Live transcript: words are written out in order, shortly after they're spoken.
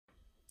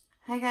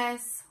Hi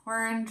guys,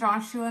 we're in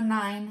Joshua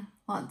 9.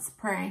 Let's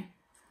pray.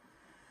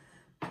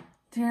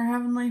 Dear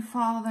Heavenly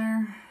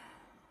Father,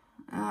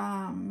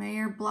 may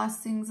your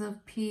blessings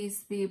of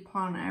peace be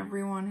upon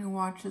everyone who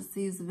watches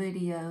these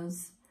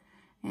videos.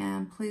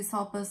 And please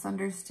help us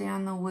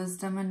understand the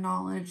wisdom and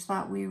knowledge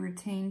that we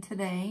retain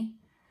today.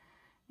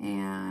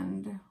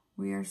 And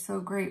we are so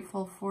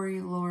grateful for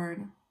you,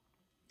 Lord.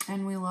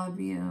 And we love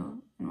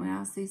you. And we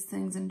ask these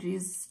things in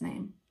Jesus'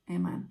 name.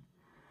 Amen.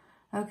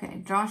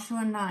 Okay,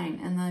 Joshua 9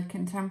 in the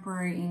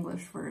Contemporary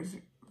English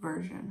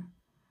version.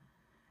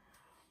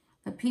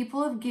 The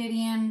people of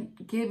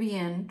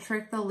Gibeon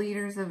tricked the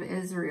leaders of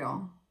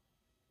Israel.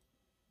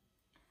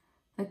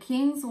 The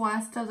kings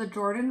west of the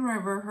Jordan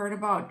River heard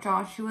about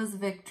Joshua's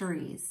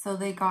victories, so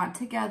they got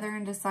together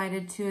and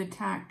decided to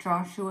attack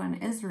Joshua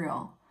and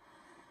Israel.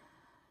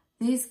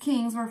 These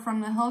kings were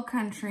from the hill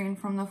country and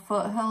from the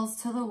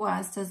foothills to the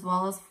west, as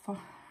well as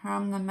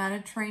from the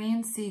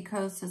Mediterranean sea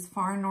coast as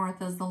far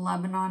north as the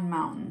Lebanon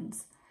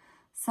mountains.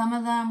 Some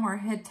of them were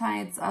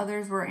Hittites,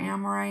 others were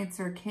Amorites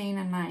or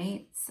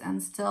Canaanites,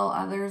 and still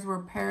others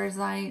were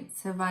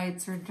Perizzites,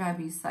 Hivites, or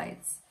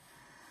Jebusites.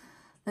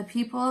 The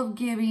people of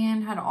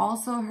Gibeon had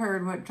also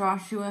heard what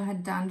Joshua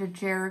had done to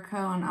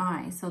Jericho and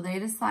Ai, so they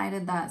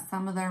decided that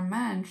some of their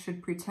men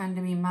should pretend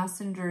to be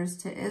messengers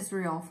to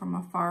Israel from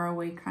a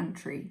faraway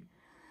country.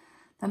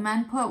 The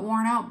men put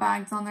worn-out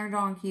bags on their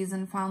donkeys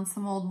and found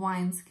some old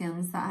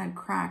wineskins that had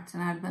cracked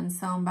and had been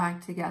sewn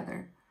back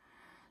together.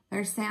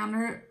 Their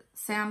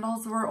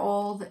sandals were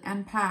old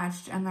and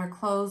patched, and their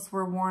clothes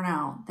were worn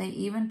out. They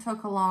even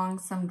took along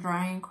some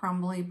dry and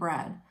crumbly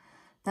bread.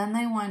 Then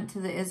they went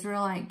to the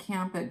Israelite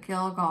camp at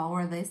Gilgal,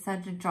 where they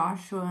said to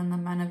Joshua and the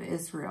men of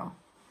Israel,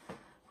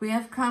 "We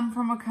have come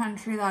from a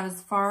country that is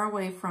far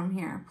away from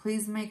here.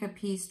 Please make a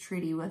peace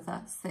treaty with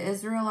us." The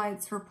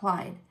Israelites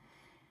replied,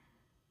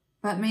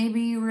 "But maybe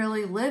you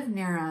really live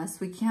near us.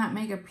 We can't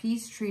make a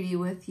peace treaty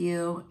with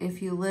you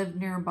if you live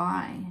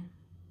nearby."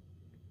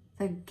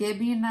 The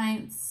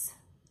Gibeonites,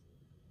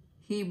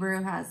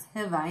 Hebrew has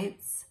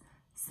Hivites,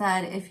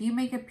 said, "If you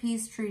make a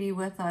peace treaty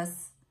with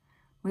us,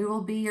 we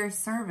will be your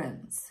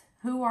servants."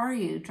 "Who are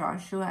you?"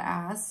 Joshua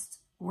asked.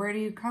 "Where do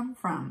you come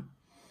from?"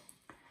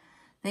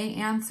 They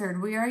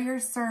answered, "We are your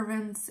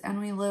servants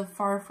and we live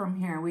far from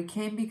here. We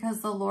came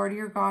because the Lord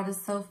your God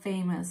is so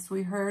famous.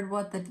 We heard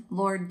what the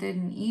Lord did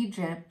in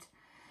Egypt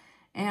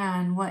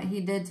and what he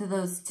did to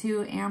those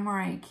two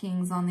Amorite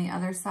kings on the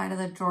other side of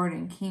the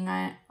Jordan, King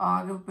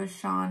Og of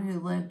Bashan, who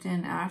lived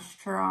in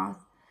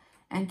Ashtaroth,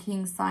 and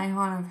King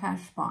Sihon of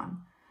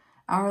Heshbon.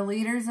 Our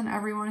leaders and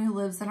everyone who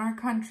lives in our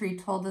country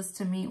told us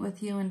to meet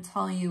with you and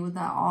tell you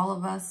that all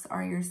of us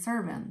are your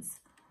servants.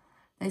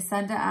 They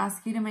said to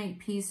ask you to make a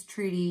peace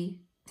treaty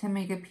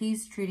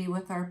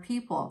with our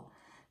people.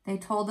 They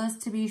told us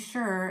to be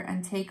sure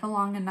and take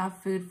along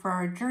enough food for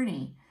our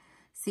journey.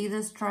 See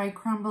this dry,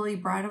 crumbly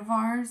bread of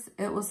ours?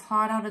 It was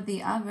hot out of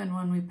the oven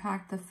when we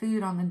packed the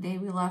food on the day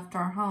we left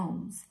our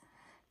homes.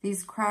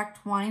 These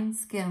cracked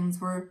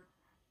wineskins were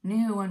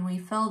new when we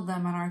filled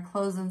them, and our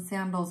clothes and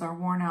sandals are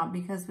worn out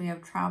because we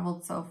have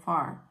traveled so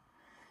far."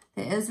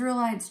 The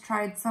Israelites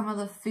tried some of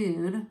the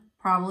food,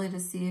 probably to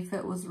see if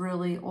it was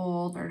really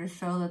old or to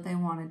show that they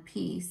wanted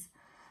peace.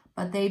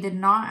 But they did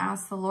not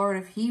ask the Lord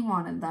if he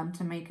wanted them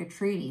to make a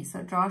treaty.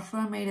 So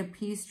Joshua made a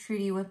peace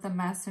treaty with the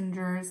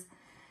messengers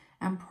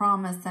and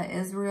promised that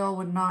Israel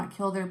would not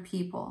kill their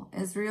people.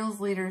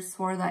 Israel's leaders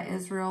swore that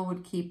Israel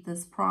would keep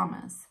this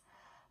promise.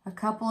 A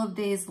couple of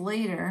days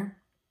later,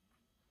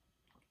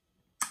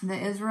 the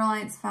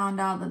Israelites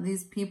found out that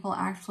these people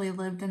actually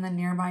lived in the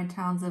nearby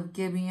towns of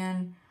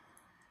Gibeon,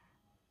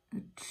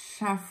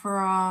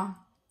 Chephirah,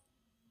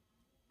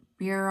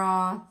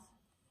 Beeroth,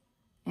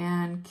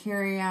 and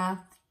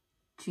Kiriath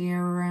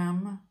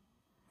Jearim.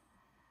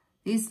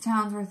 These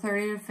towns were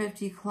 30 to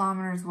 50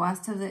 kilometers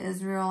west of the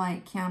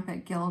Israelite camp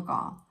at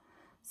Gilgal.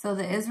 So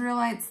the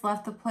Israelites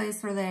left the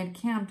place where they had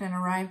camped and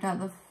arrived at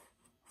the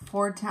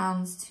four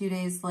towns 2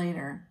 days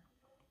later.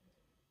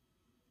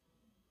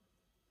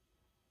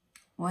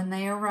 When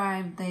they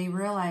arrived, they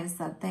realized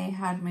that they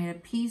had made a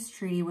peace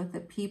treaty with the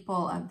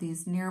people of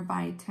these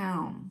nearby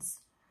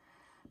towns.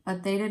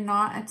 But they did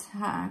not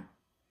attack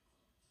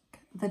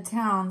the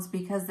towns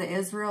because the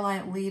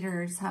Israelite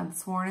leaders had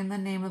sworn in the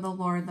name of the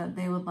Lord that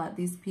they would let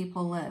these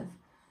people live.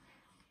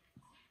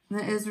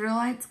 The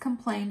Israelites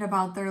complained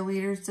about their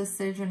leaders'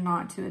 decision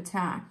not to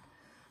attack,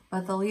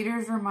 but the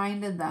leaders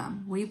reminded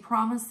them, "We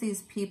promised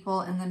these people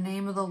in the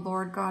name of the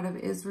Lord God of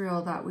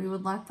Israel that we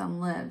would let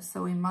them live,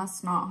 so we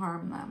must not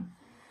harm them.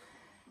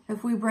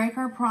 If we break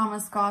our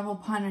promise, God will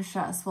punish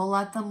us. We'll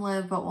let them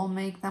live, but we'll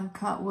make them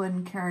cut wood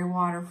and carry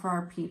water for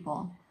our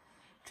people."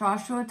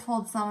 Joshua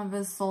told some of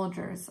his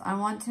soldiers, "I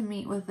want to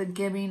meet with the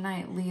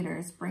Gibeonite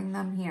leaders. Bring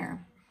them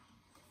here."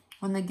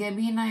 When the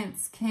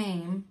Gibeonites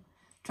came,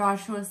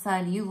 Joshua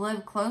said, "You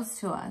live close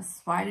to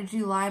us. Why did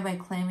you lie by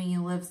claiming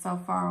you live so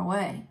far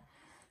away?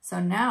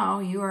 So now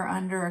you are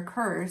under a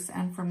curse,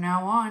 and from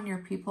now on your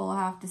people will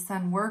have to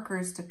send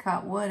workers to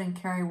cut wood and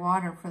carry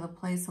water for the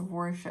place of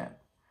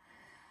worship,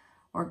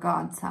 or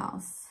God's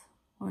house.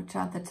 which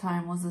at the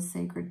time was a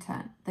sacred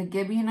tent. The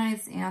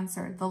Gibeonites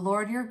answered, "The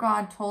Lord your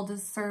God told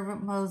his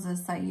servant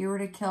Moses that you were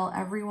to kill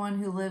everyone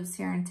who lives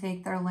here and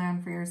take their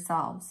land for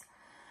yourselves.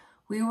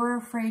 We were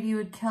afraid you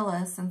would kill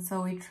us, and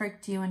so we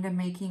tricked you into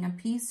making a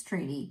peace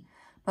treaty.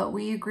 But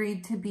we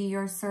agreed to be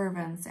your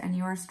servants, and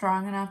you are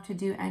strong enough to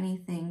do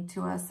anything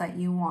to us that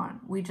you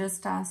want. We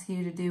just ask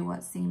you to do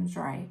what seems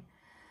right."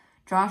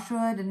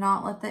 Joshua did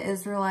not let the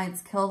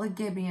Israelites kill the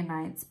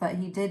Gibeonites, but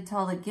he did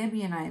tell the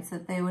Gibeonites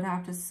that they would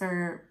have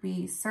to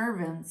be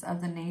servants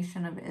of the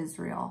nation of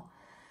Israel.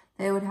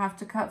 They would have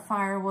to cut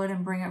firewood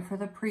and bring it for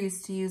the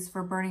priests to use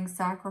for burning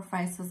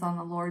sacrifices on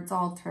the Lord's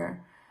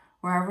altar,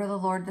 wherever the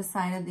Lord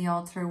decided the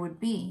altar would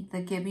be.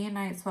 The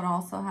Gibeonites would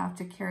also have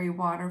to carry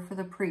water for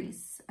the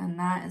priests, and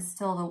that is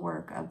still the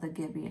work of the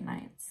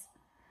Gibeonites.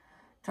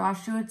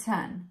 Joshua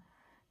 10.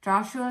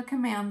 Joshua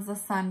commands the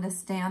sun to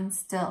stand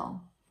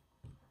still.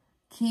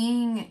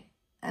 King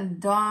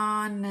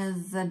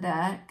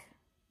Adonizedek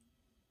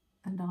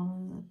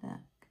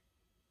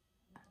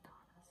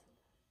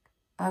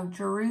of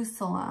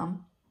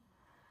Jerusalem.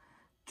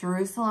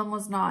 Jerusalem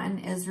was not an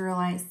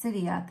Israelite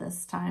city at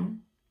this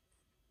time.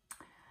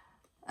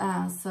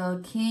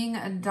 So King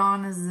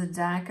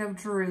Adonizedek of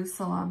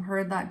Jerusalem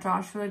heard that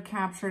Joshua had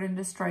captured and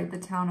destroyed the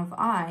town of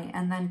Ai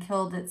and then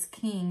killed its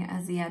king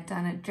as he had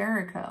done at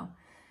Jericho.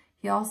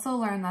 He also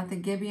learned that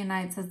the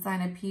Gibeonites had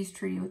signed a peace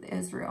treaty with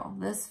Israel.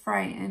 This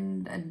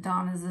frightened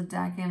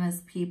Adonizedek and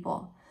his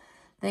people.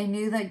 They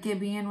knew that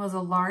Gibeon was a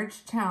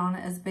large town,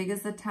 as big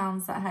as the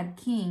towns that had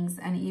kings,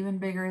 and even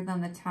bigger than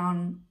the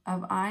town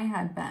of Ai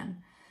had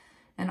been.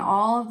 And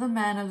all of the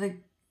men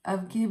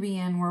of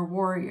Gibeon were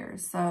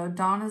warriors. So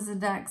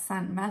Adonizedek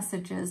sent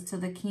messages to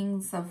the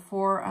kings of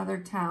 4 other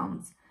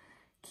towns: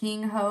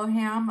 King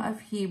Hoham of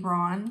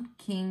Hebron,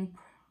 King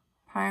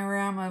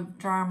Piram of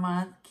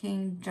Jarmuth,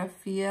 King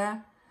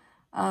Japhia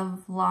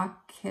of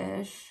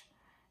Lachish,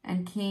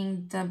 and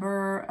King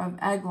Debir of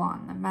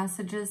Eglon. The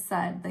messages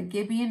said, "The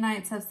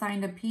Gibeonites have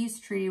signed a peace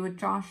treaty with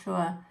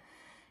Joshua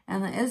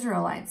and the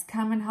Israelites.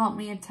 Come and help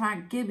me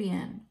attack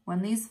Gibeon."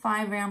 When these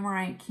 5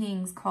 Amorite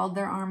kings called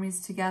their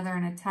armies together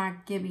and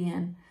attacked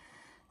Gibeon,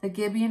 the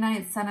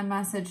Gibeonites sent a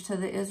message to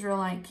the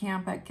Israelite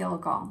camp at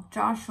Gilgal.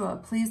 "Joshua,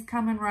 please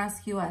come and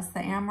rescue us. The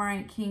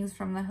Amorite kings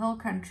from the hill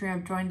country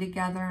have joined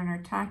together and are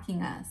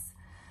attacking us.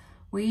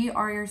 We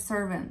are your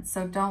servants,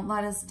 so don't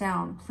let us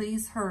down.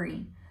 Please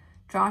hurry."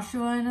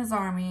 Joshua and his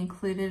army,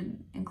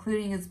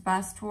 including his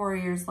best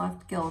warriors,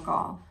 left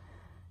Gilgal.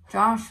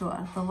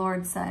 "Joshua," the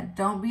Lord said,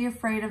 "don't be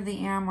afraid of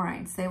the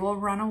Amorites. They will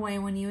run away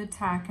when you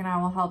attack, and I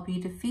will help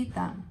you defeat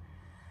them."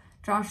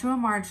 Joshua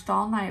marched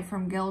all night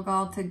from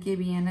Gilgal to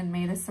Gibeon and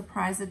made a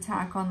surprise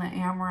attack on the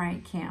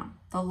Amorite camp.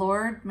 The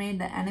Lord made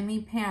the enemy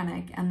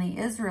panic, and the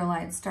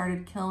Israelites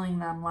started killing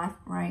them left,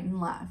 right, and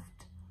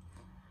left.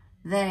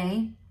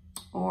 They,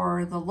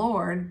 or the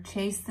Lord,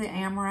 chased the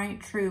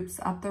Amorite troops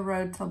up the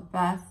road to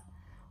Beth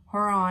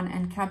Horon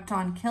and kept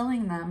on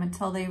killing them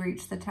until they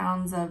reached the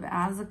towns of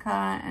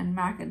Azekah and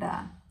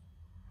Makkedah,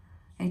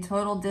 a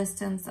total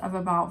distance of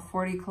about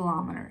 40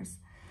 kilometers.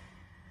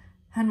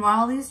 And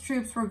while these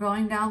troops were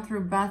going down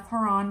through Beth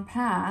Horon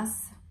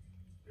Pass,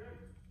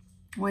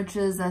 which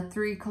is a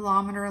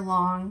 3-kilometer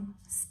long,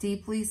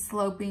 steeply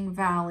sloping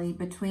valley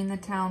between the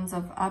towns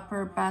of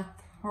Upper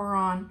Beth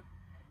Horon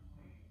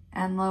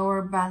and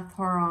Lower Beth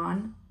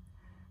Horon,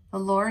 the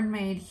Lord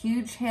made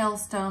huge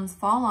hailstones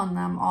fall on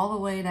them all the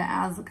way to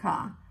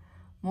Azekah.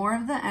 More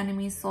of the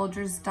enemy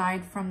soldiers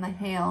died from the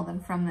hail than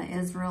from the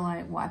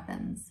Israelite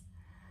weapons.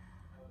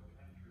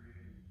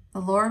 The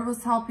Lord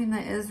was helping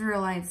the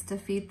Israelites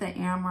defeat the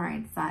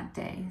Amorites that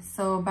day.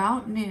 So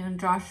about noon,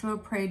 Joshua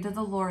prayed to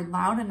the Lord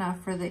loud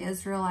enough for the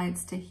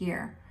Israelites to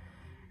hear.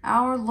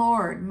 "Our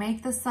Lord,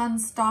 make the sun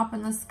stop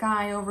in the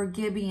sky over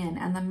Gibeon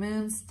and the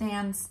moon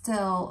stand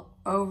still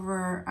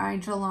over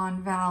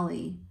Aijalon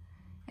Valley,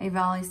 a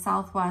valley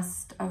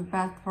southwest of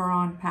Beth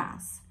Horon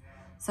Pass."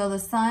 So the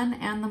sun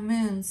and the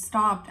moon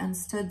stopped and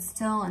stood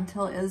still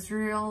until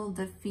Israel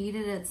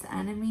defeated its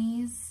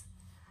enemies.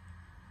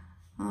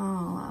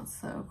 Oh, that's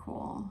so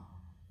cool.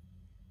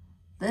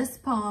 This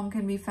poem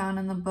can be found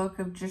in the book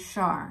of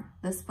Jashar.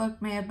 This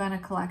book may have been a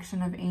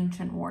collection of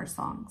ancient war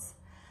songs.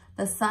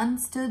 The sun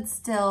stood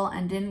still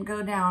and didn't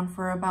go down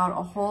for about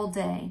a whole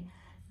day.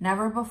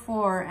 Never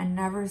before and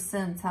never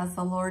since has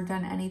the Lord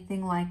done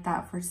anything like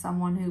that for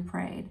someone who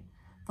prayed.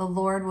 The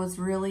Lord was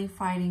really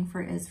fighting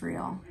for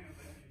Israel.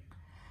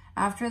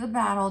 After the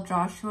battle,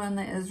 Joshua and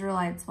the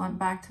Israelites went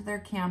back to their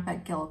camp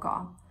at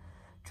Gilgal.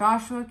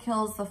 Joshua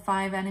kills the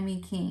 5 enemy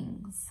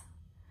kings.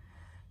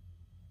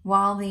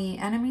 While the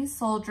enemy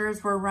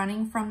soldiers were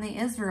running from the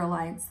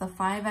Israelites, the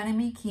 5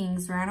 enemy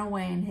kings ran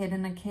away and hid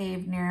in a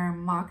cave near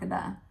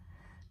Makkedah.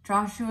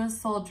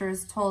 Joshua's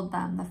soldiers told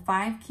them, "The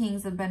 5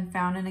 kings have been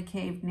found in a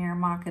cave near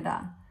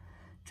Makkedah."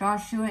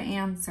 Joshua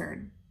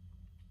answered,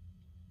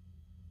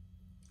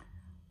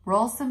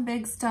 "Roll some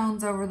big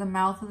stones over the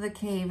mouth of the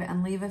cave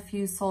and leave a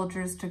few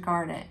soldiers to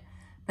guard it.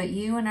 But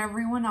you and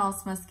everyone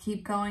else must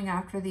keep going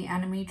after the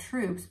enemy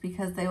troops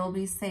because they will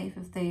be safe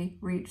if they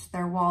reach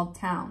their walled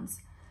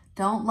towns.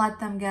 Don't let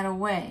them get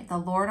away. The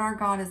Lord our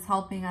God is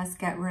helping us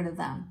get rid of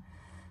them."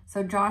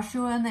 So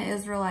Joshua and the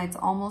Israelites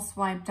almost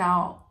wiped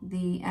out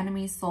the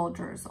enemy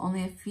soldiers.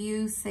 Only a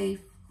few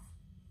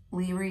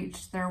safely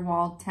reached their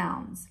walled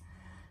towns.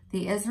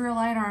 The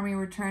Israelite army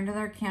returned to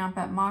their camp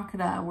at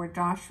Makkedah, where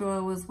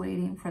Joshua was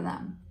waiting for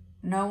them.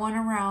 No one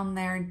around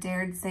there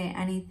dared say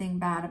anything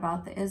bad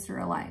about the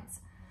Israelites.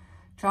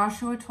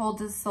 Joshua told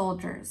his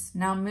soldiers,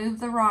 "Now move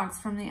the rocks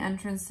from the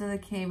entrance to the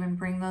cave and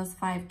bring those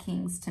 5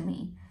 kings to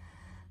me."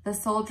 The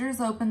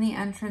soldiers opened the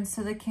entrance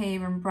to the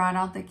cave and brought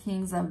out the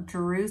kings of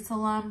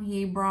Jerusalem,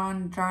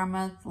 Hebron,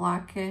 Jarmuth,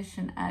 Lachish,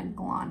 and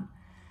Eglon.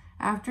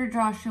 After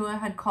Joshua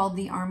had called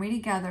the army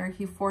together,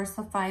 he forced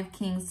the 5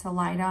 kings to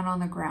lie down on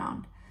the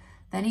ground.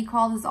 Then he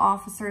called his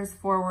officers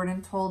forward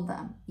and told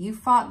them, "You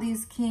fought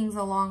these kings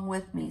along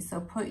with me, so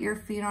put your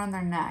feet on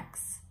their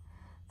necks."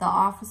 The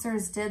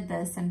officers did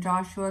this, and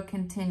Joshua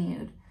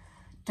continued,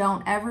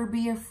 "Don't ever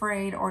be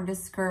afraid or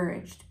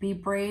discouraged. Be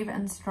brave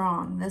and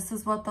strong. This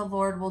is what the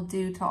Lord will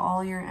do to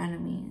all your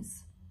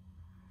enemies."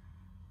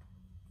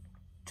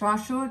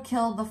 Joshua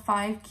killed the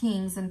 5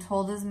 kings and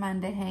told his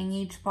men to hang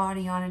each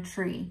body on a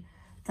tree.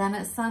 Then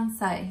at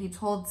sunset, he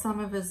told some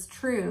of his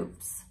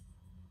troops,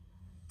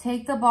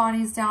 "Take the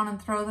bodies down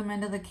and throw them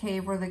into the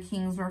cave where the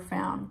kings were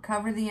found.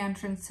 Cover the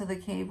entrance to the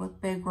cave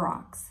with big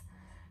rocks."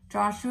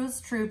 Joshua's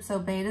troops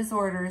obeyed his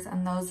orders,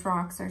 and those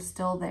rocks are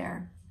still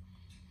there.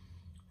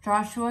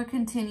 Joshua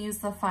continues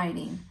the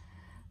fighting.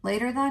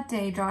 Later that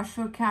day,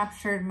 Joshua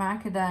captured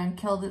Makkedah and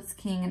killed its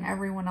king and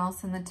everyone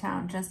else in the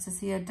town, just as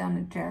he had done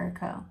at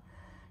Jericho.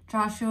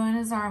 Joshua and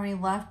his army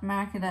left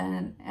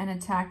Makkedah and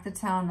attacked the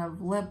town of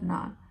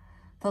Libnah.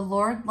 The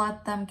Lord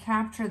let them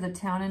capture the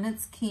town and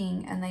its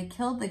king, and they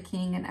killed the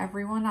king and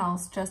everyone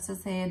else, just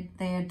as they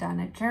had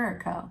done at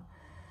Jericho.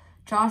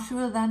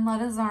 Joshua then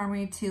led his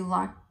army to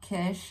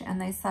Lachish,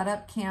 and they set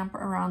up camp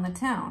around the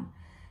town.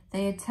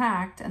 They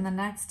attacked, and the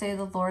next day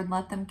the Lord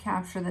let them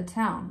capture the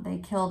town. They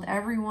killed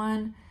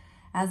everyone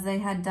as they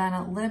had done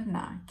at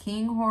Libnah.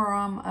 King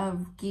Horam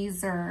of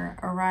Gezer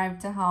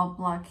arrived to help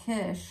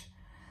Lachish,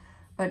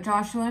 but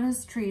Joshua and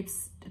his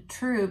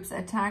troops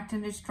attacked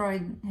and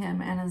destroyed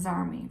him and his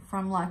army.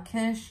 From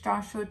Lachish,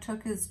 Joshua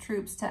took his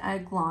troops to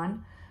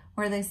Eglon,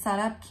 where they set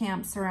up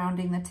camp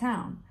surrounding the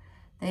town.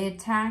 They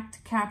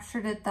attacked,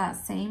 captured it that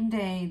same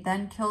day,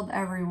 then killed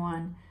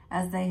everyone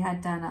as they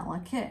had done at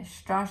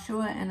Lachish.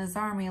 Joshua and his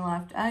army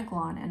left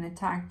Eglon and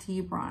attacked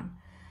Hebron.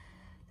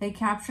 They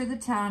captured the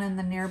town and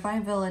the nearby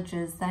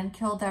villages, then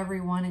killed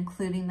everyone,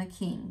 including the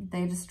king.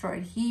 They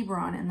destroyed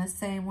Hebron in the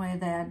same way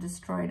they had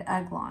destroyed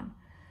Eglon.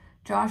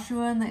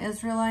 Joshua and the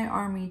Israelite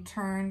army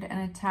turned and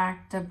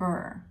attacked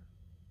Debir.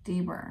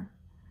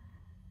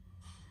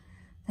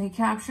 They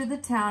captured the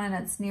town and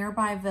its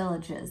nearby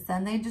villages.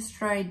 Then they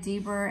destroyed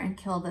Debir and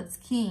killed its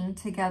king,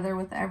 together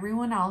with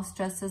everyone else,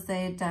 just as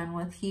they had done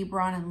with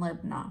Hebron and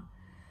Libnah.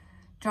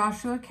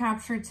 Joshua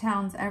captured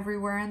towns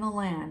everywhere in the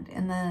land,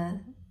 in the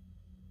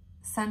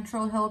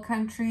central hill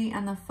country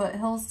and the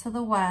foothills to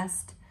the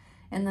west,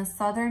 in the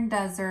southern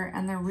desert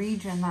and the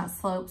region that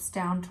slopes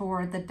down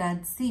toward the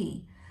Dead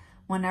Sea.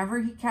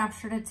 Whenever he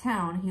captured a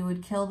town, he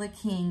would kill the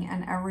king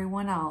and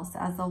everyone else,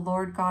 as the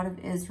Lord God of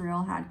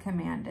Israel had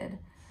commanded.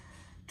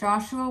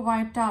 Joshua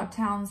wiped out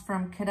towns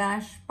from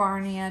Kadesh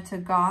Barnea to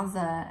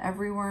Gaza,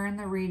 everywhere in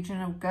the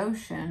region of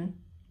Goshen,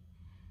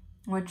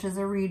 which is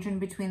a region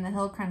between the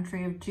hill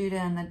country of Judah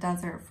and the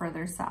desert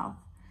further south,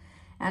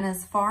 and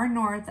as far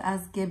north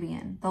as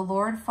Gibeon. The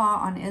Lord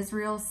fought on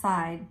Israel's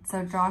side,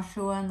 so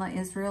Joshua and the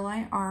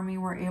Israelite army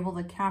were able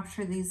to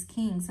capture these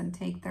kings and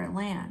take their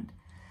land.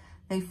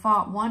 They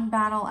fought one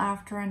battle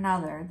after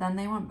another. Then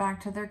they went back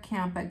to their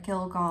camp at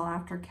Gilgal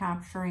after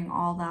capturing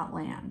all that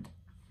land.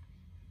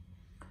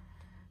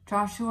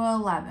 Joshua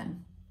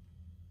 11.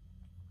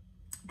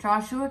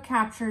 Joshua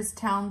captures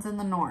towns in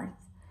the north.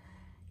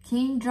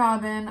 King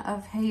Jabin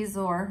of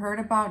Hazor heard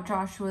about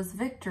Joshua's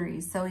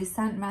victory, so he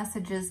sent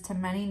messages to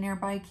many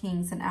nearby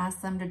kings and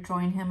asked them to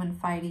join him in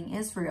fighting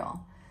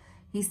Israel.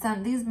 He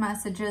sent these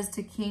messages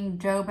to King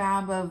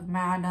Jobab of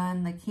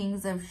Madon, the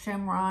kings of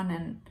Shimron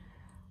and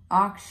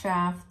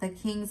Akshaph, the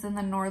kings in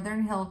the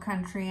northern hill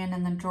country and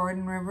in the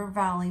Jordan River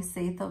Valley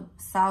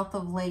south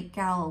of Lake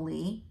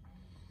Galilee,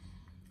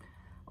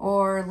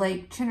 or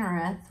Lake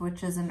Chinnereth,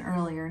 which is an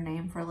earlier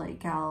name for Lake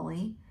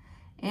Galilee,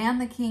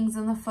 and the kings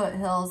in the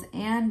foothills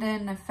and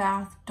in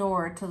Nephath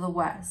Dor to the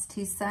west.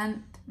 He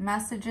sent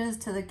messages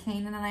to the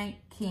Canaanite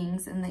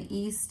kings in the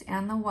east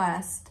and the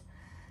west,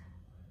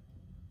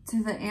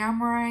 to the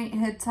Amorite,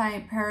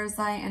 Hittite,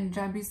 Perizzite, and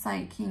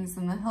Jebusite kings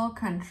in the hill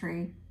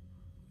country,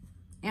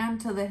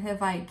 and to the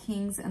Hivite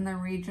kings in the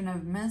region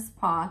of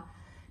Mizpah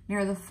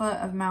near the foot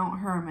of Mount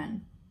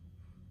Hermon,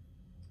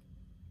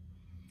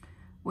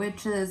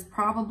 which is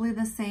probably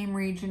the same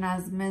region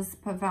as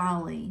Mizpah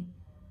Valley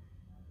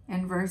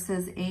in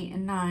verses 8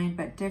 and 9,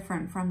 but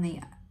different from the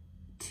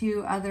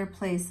 2 other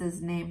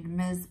places named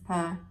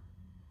Mizpah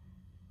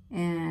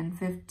in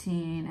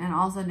 15, and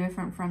also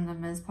different from the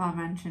Mizpah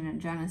mentioned in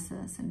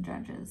Genesis and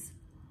Judges.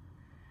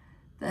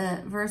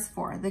 Verse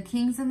 4, the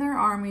kings and their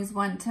armies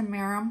went to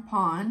Merom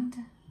Pond,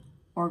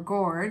 or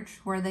Gorge,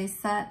 where they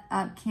set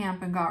up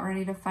camp and got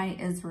ready to fight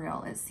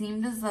Israel. It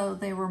seemed as though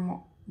there were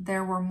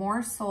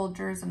more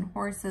soldiers and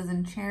horses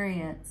and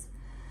chariots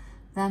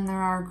than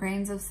there are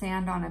grains of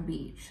sand on a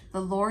beach.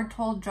 The Lord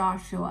told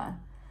Joshua,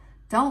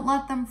 don't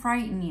let them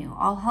frighten you.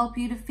 I'll help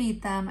you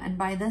defeat them, and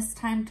by this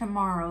time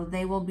tomorrow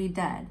they will be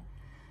dead.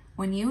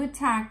 When you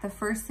attack, the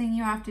first thing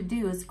you have to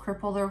do is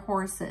cripple their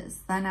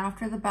horses. Then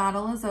after the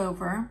battle is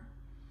over,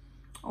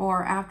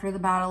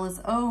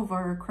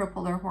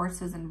 cripple their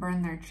horses and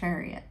burn their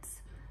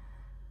chariots.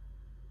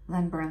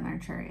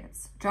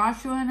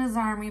 Joshua and his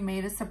army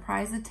made a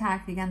surprise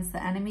attack against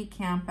the enemy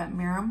camp at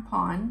Merom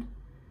Pond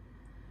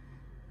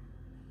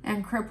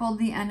and crippled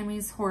the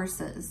enemy's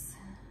horses.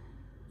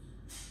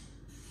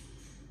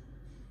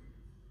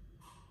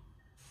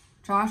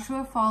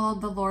 Joshua followed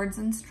the Lord's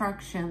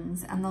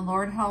instructions, and the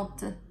Lord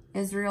helped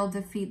Israel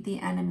defeat the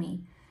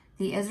enemy.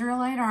 The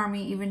Israelite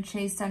army even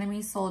chased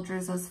enemy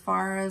soldiers as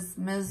far as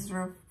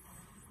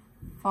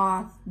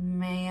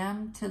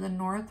Mizraphoth-Maim to the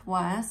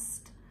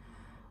northwest,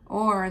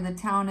 or the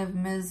town of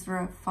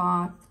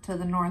Mizraphoth to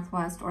the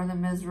northwest, or the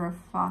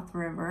Mizraphoth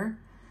River,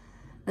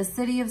 the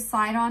city of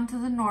Sidon to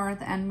the north,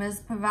 and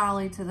Mizpah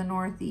Valley to the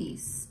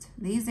northeast.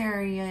 These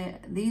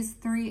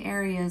three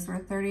areas were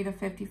 30 to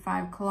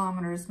 55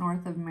 kilometers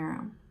north of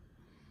Merom.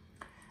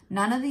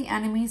 None of the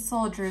enemy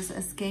soldiers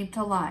escaped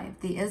alive.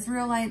 The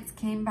Israelites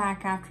came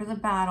back after the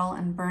battle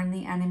and burned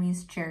the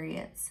enemy's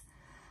chariots.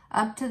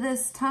 Up to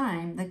this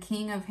time, the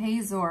king of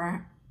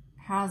Hazor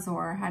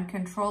had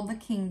controlled the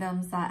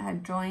kingdoms that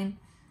had joined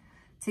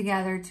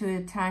together to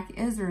attack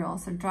Israel.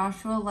 So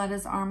Joshua led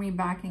his army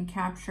back and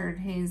captured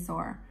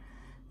Hazor.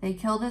 They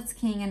killed its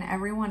king and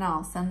everyone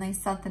else, and they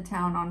set the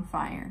town on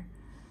fire.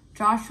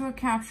 Joshua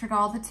captured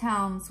all the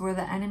towns where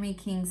the enemy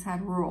kings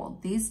had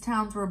ruled. These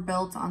towns were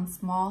built on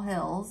small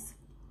hills.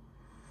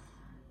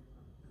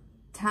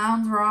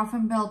 Towns were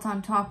often built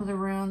on top of the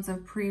ruins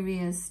of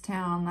previous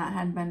town that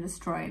had been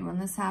destroyed. When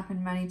this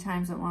happened many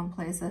times at one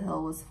place, a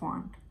hill was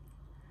formed.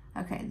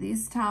 Okay,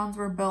 these towns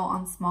were built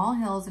on small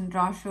hills, and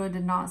Joshua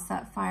did not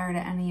set fire to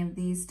any of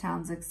these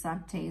towns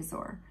except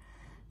Hazor.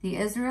 The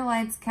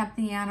Israelites kept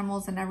the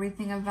animals and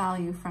everything of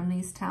value from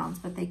these towns,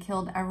 but they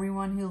killed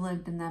everyone who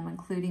lived in them,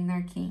 including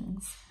their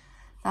kings.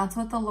 That's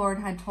what the Lord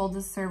had told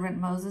his servant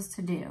Moses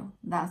to do.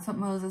 That's what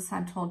Moses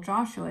had told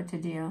Joshua to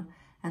do,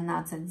 and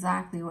that's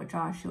exactly what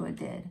Joshua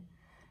did.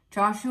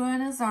 Joshua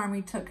and his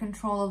army took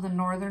control of the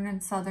northern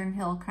and southern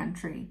hill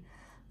country,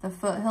 the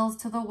foothills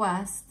to the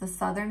west, the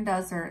southern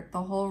desert,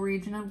 the whole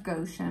region of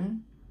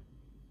Goshen,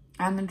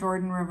 and the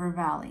Jordan River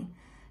Valley.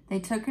 They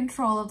took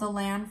control of the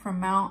land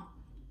from Mount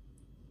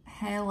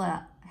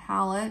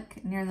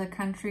Halak near the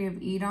country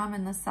of Edom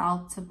in the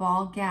south to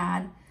Baal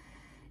Gad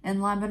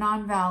in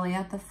Lebanon Valley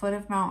at the foot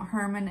of Mount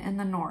Hermon in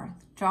the north.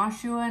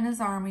 Joshua and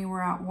his army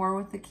were at war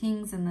with the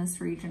kings in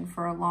this region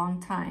for a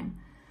long time,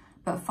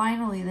 but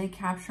finally they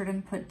captured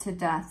and put to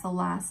death the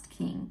last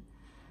king.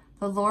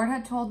 The Lord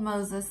had told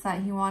Moses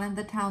that he wanted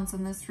the towns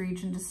in this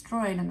region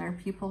destroyed and their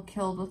people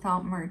killed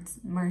without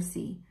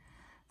mercy.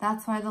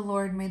 That's why the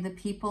Lord made the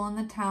people in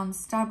the towns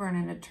stubborn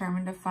and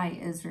determined to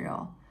fight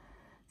Israel.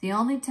 The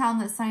only town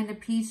that signed a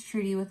peace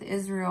treaty with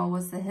Israel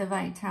was the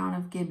Hivite town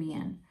of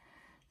Gibeon.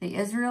 The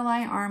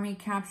Israelite army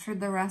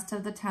captured the rest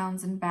of the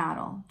towns in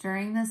battle.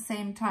 During this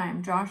same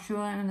time,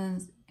 Joshua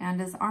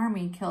and his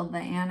army killed the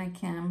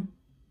Anakim,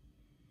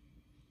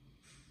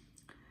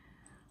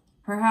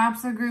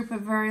 perhaps a group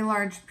of very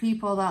large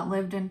people that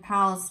lived in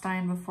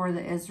Palestine before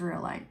the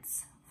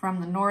Israelites, from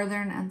the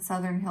northern and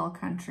southern hill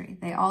country.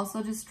 They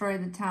also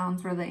destroyed the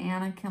towns where the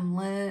Anakim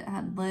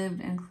had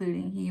lived,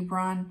 including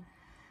Hebron,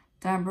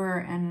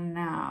 Debir, and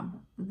Anab.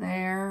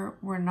 There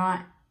were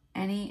not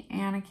any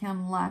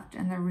Anakim left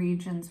in the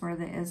regions where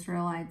the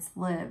Israelites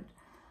lived,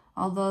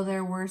 although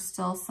there were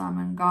still some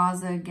in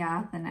Gaza,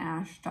 Gath, and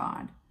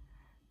Ashdod,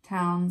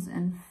 towns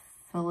in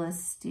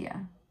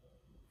Philistia.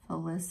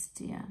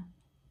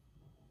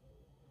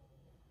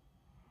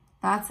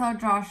 That's how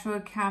Joshua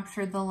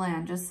captured the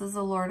land, just as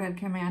the Lord had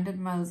commanded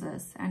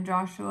Moses, and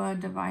Joshua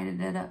divided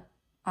it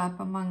up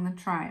among the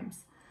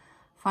tribes.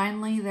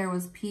 Finally, there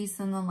was peace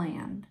in the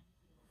land.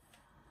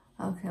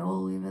 Okay,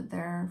 we'll leave it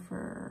there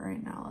for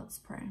right now. Let's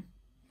pray.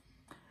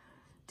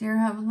 Dear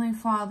Heavenly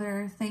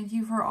Father, thank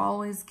you for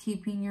always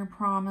keeping your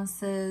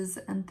promises,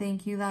 and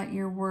thank you that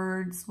your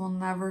words will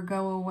never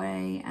go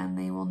away and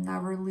they will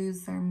never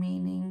lose their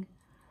meaning.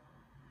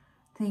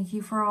 Thank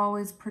you for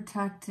always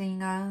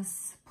protecting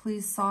us.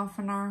 Please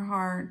soften our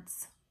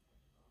hearts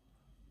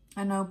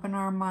and open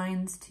our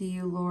minds to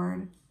you,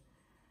 Lord.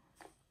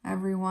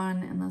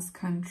 Everyone in this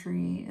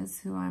country is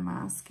who I'm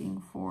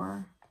asking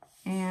for.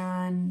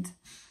 And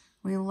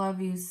we love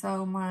you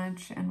so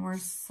much, and we're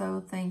so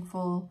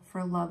thankful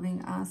for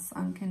loving us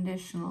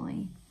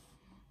unconditionally.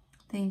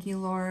 Thank you,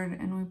 Lord,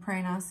 and we pray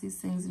and ask these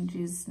things in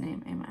Jesus'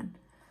 name. Amen.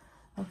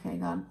 Okay,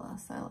 God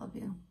bless. I love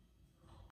you.